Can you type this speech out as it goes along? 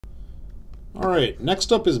All right,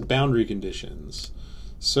 next up is boundary conditions.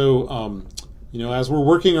 So, as we're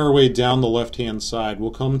working our way down the left-hand side,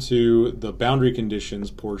 we'll come to the boundary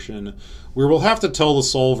conditions portion where we'll have to tell the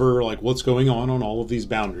solver like what's going on all of these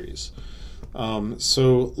boundaries.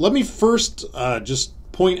 So let me first just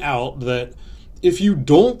point out that if you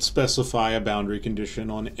don't specify a boundary condition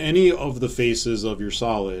on any of the faces of your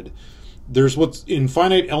solid, there's what's in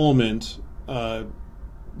finite element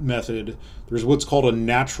method, there's what's called a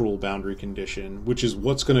natural boundary condition, which is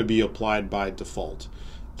what's going to be applied by default.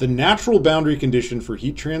 The natural boundary condition for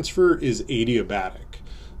heat transfer is adiabatic,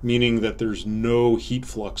 meaning that there's no heat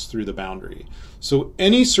flux through the boundary. So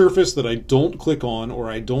any surface that I don't click on or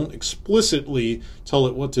I don't explicitly tell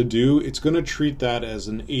it what to do, it's going to treat that as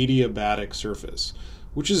an adiabatic surface,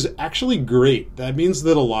 which is actually great. That means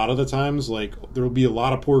that a lot of the times, like, there will be a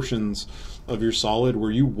lot of portions of your solid where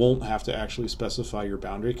you won't have to actually specify your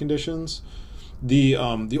boundary conditions. The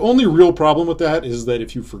only real problem with that is that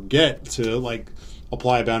if you forget to like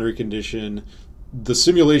apply a boundary condition, the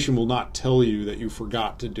simulation will not tell you that you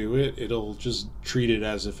forgot to do it. It'll just treat it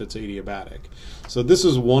as if it's adiabatic. So this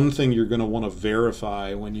is one thing you're going to want to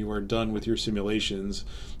verify when you are done with your simulations,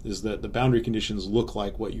 is that the boundary conditions look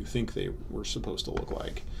like what you think they were supposed to look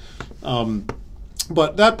like.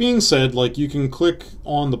 But that being said, like, you can click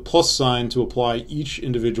on the plus sign to apply each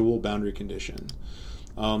individual boundary condition.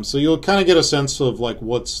 So you'll kind of get a sense of like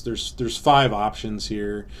there's 5 options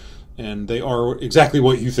here, and they are exactly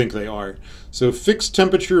what you think they are. So fixed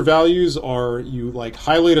temperature values are, you like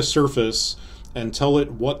highlight a surface and tell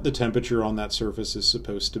it what the temperature on that surface is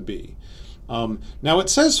supposed to be. Now it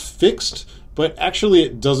says fixed, but actually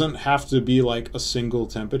it doesn't have to be like a single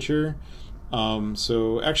temperature.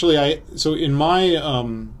 So actually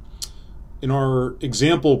in our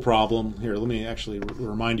example problem here, let me actually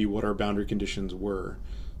remind you what our boundary conditions were.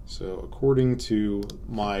 So according to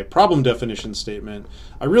my problem definition statement,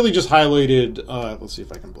 I really just highlighted, let's see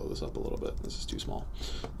if I can blow this up a little bit. This is too small.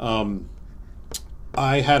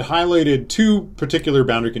 I had highlighted 2 particular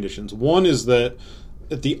boundary conditions. One is that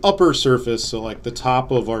at the upper surface, so like the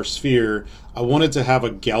top of our sphere, I wanted to have a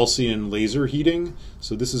Gaussian laser heating.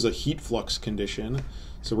 So this is a heat flux condition.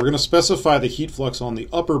 So we're going to specify the heat flux on the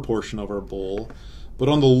upper portion of our bowl, but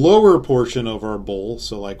on the lower portion of our bowl,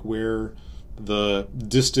 so like where the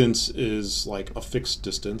distance is like a fixed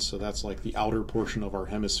distance, so that's like the outer portion of our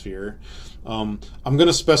hemisphere, I'm going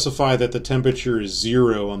to specify that the temperature is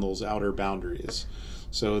 0 on those outer boundaries.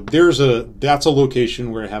 So that's a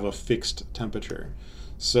location where I have a fixed temperature.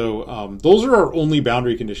 So those are our only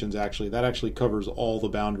boundary conditions, actually. That actually covers all the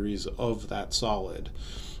boundaries of that solid.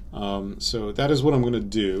 So that is what I'm going to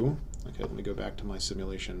do. Okay, let me go back to my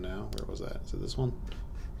simulation now. Where was that? Is it this one?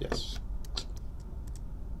 Yes.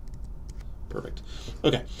 Perfect.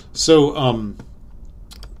 Okay, so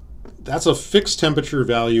that's a fixed temperature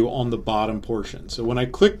value on the bottom portion. So when I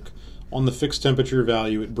click on the fixed temperature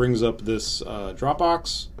value, it brings up this drop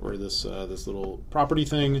box, or this little property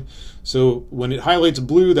thing. So when it highlights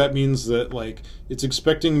blue, that means that like it's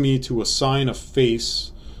expecting me to assign a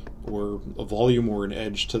face or a volume or an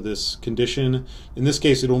edge to this condition. In this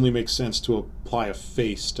case, it only makes sense to apply a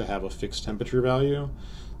face to have a fixed temperature value.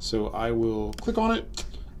 So I will click on it,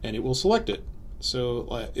 and it will select it.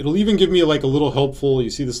 So it'll even give me like a little helpful, you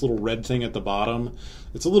see this little red thing at the bottom?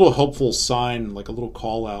 It's a little helpful sign, like a little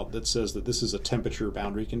call out that says that this is a temperature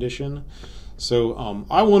boundary condition. So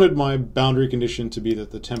I wanted my boundary condition to be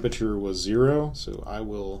that the temperature was 0, so I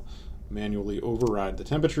will manually override the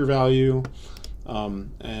temperature value.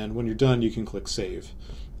 And when you're done, you can click save.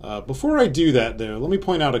 Before I do that though, let me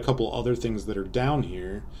point out a couple other things that are down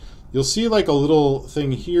here. You'll see like a little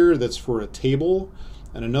thing here that's for a table,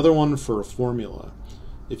 and another one for a formula.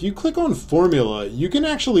 If you click on formula, you can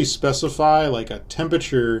actually specify like a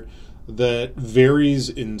temperature that varies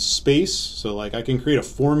in space. So like I can create a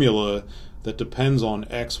formula that depends on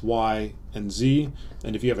X, Y, and Z.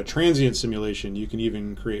 And if you have a transient simulation, you can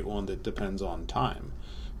even create one that depends on time,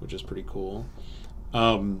 which is pretty cool.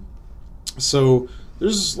 So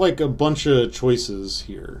there's like a bunch of choices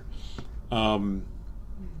here.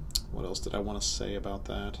 What else did I want to say about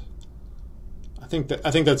that? I think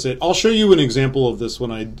that's it. I'll show you an example of this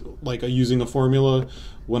when I using a formula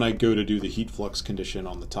when I go to do the heat flux condition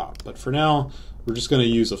on the top. But for now, we're just going to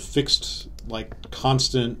use a fixed, like,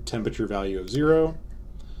 constant temperature value of 0.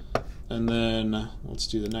 And then let's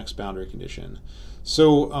do the next boundary condition.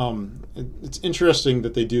 So it's interesting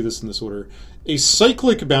that they do this in this order. A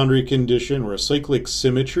cyclic boundary condition, or a cyclic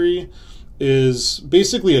symmetry, is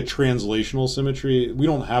basically a translational symmetry. We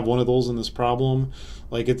don't have one of those in this problem.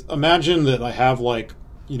 Like, imagine that I have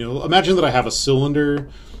imagine that I have a cylinder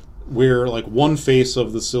where like one face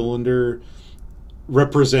of the cylinder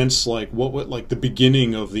represents like what would like the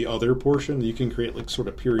beginning of the other portion. You can create like sort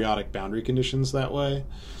of periodic boundary conditions that way.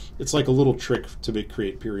 It's like a little trick to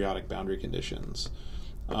create periodic boundary conditions.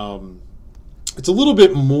 It's a little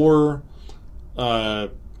bit more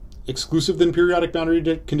exclusive than periodic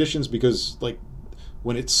boundary conditions because like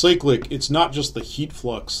when it's cyclic, it's not just the heat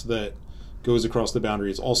flux that goes across the boundary.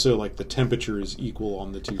 It's also like the temperature is equal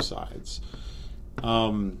on the two sides.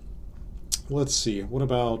 Let's see. What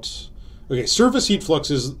about... Okay, surface heat flux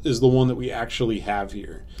is the one that we actually have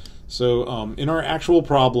here. So in our actual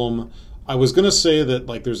problem, I was going to say that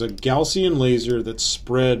like there's a Gaussian laser that's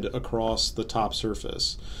spread across the top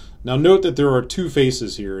surface. Now note that there are two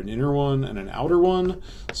faces here, an inner one and an outer one.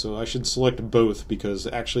 So I should select both because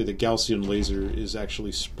actually the Gaussian laser is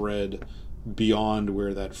actually spread beyond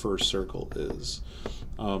where that first circle is.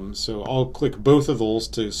 So I'll click both of those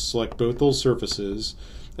to select both those surfaces.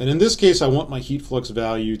 And in this case, I want my heat flux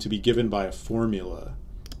value to be given by a formula.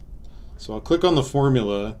 So I'll click on the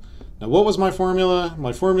formula. Now what was my formula?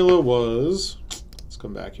 My formula was, let's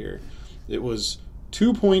come back here. It was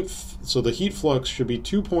so the heat flux should be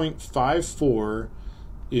 2.54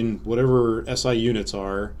 in whatever SI units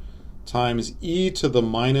are, times e to the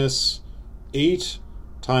minus 8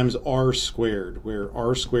 times r squared, where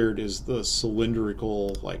r squared is the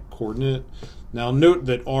cylindrical like coordinate. Now note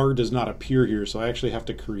that r does not appear here, so I actually have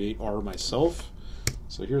to create r myself.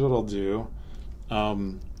 So here's what I'll do.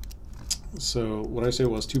 So what I say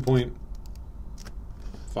was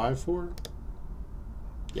 2.54?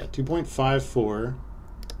 Yeah, 2.54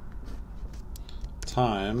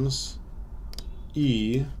 times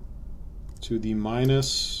e to the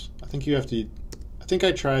minus, I think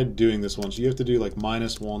I tried doing this once. You have to do like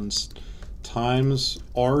minus 1 times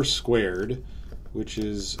r squared, which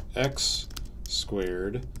is x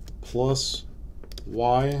squared plus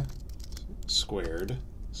y squared.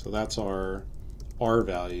 So that's our r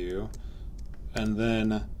value. And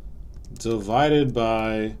then divided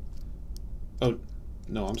by, oh,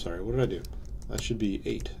 no, I'm sorry, what did I do? That should be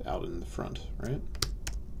 8 out in the front, right?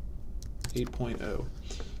 8.0.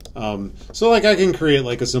 So like I can create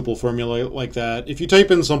like a simple formula like that. If you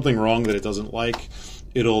type in something wrong that it doesn't like,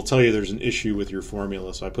 it'll tell you there's an issue with your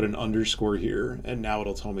formula. So I put an underscore here, and now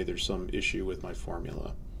it'll tell me there's some issue with my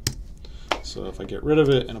formula. So if I get rid of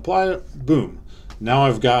it and apply it, boom. Now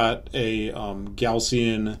I've got a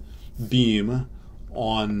Gaussian beam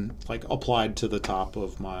on like applied to the top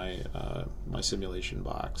of my my simulation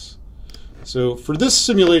box. So for this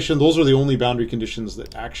simulation, those are the only boundary conditions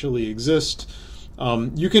that actually exist.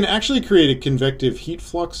 You can actually create a convective heat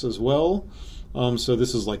flux as well. So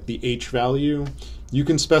this is like the H value. You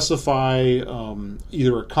can specify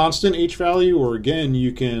either a constant H value, or again,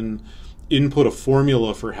 you can input a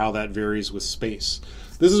formula for how that varies with space.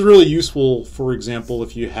 This is really useful, for example,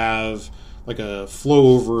 if you have like a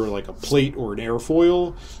flow over like a plate or an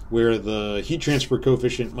airfoil where the heat transfer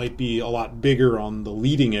coefficient might be a lot bigger on the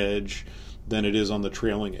leading edge than it is on the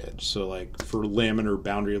trailing edge. So like for laminar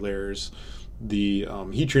boundary layers, the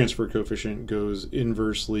heat transfer coefficient goes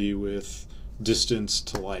inversely with distance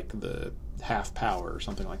to like the half power or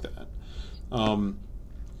something like that.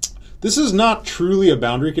 This is not truly a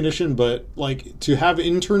boundary condition, but like to have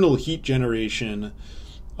internal heat generation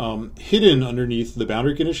hidden underneath the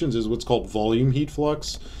boundary conditions is what's called volume heat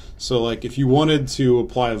flux. So like if you wanted to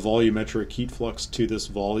apply a volumetric heat flux to this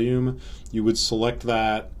volume, you would select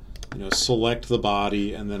that, select the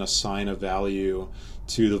body, and then assign a value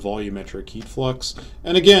to the volumetric heat flux.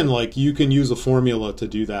 And again, like you can use a formula to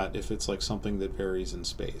do that if it's like something that varies in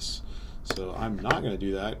space. So I'm not going to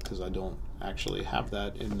do that because I don't actually have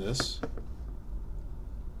that in this.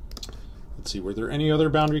 Let's see, were there any other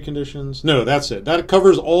boundary conditions? No, that's it. That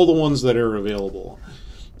covers all the ones that are available.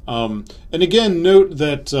 And again, note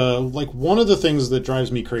that like one of the things that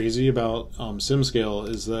drives me crazy about Simscale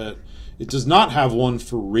is that it does not have one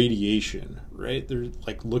for radiation, right? There's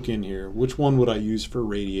like, look in here. Which one would I use for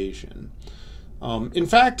radiation? In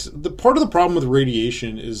fact, the part of the problem with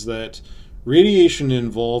radiation is that radiation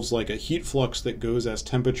involves like a heat flux that goes as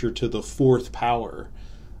temperature to the 4th power.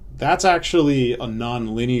 That's actually a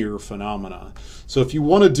nonlinear phenomena. So if you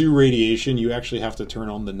want to do radiation, you actually have to turn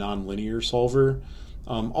on the nonlinear solver.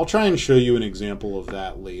 I'll try and show you an example of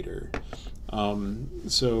that later.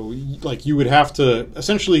 So like you would have to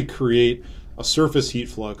essentially create a surface heat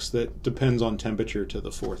flux that depends on temperature to the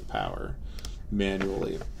 4th power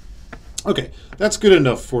manually. Okay, that's good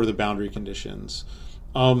enough for the boundary conditions.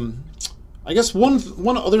 I guess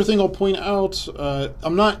one other thing I'll point out,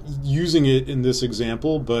 I'm not using it in this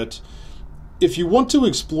example, but if you want to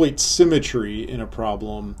exploit symmetry in a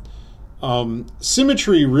problem,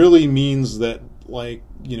 symmetry really means that like,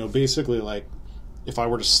 basically like if I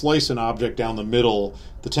were to slice an object down the middle,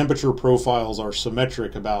 the temperature profiles are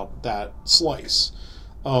symmetric about that slice.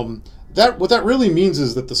 What that really means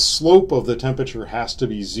is that the slope of the temperature has to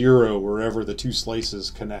be 0 wherever the two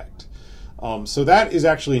slices connect. So that is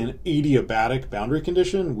actually an adiabatic boundary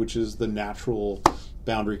condition, which is the natural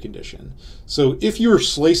boundary condition. So if you're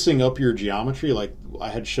slicing up your geometry, like I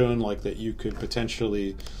had shown, like that you could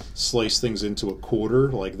potentially slice things into a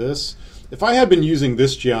quarter like this. If I had been using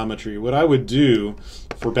this geometry, what I would do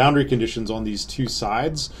for boundary conditions on these two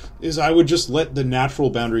sides is I would just let the natural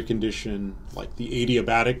boundary condition, like the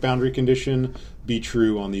adiabatic boundary condition, be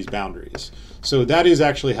true on these boundaries. So that is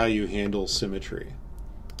actually how you handle symmetry.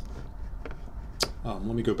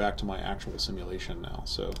 Let me go back to my actual simulation now.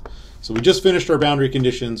 So we just finished our boundary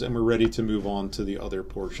conditions and we're ready to move on to the other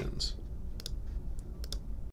portions.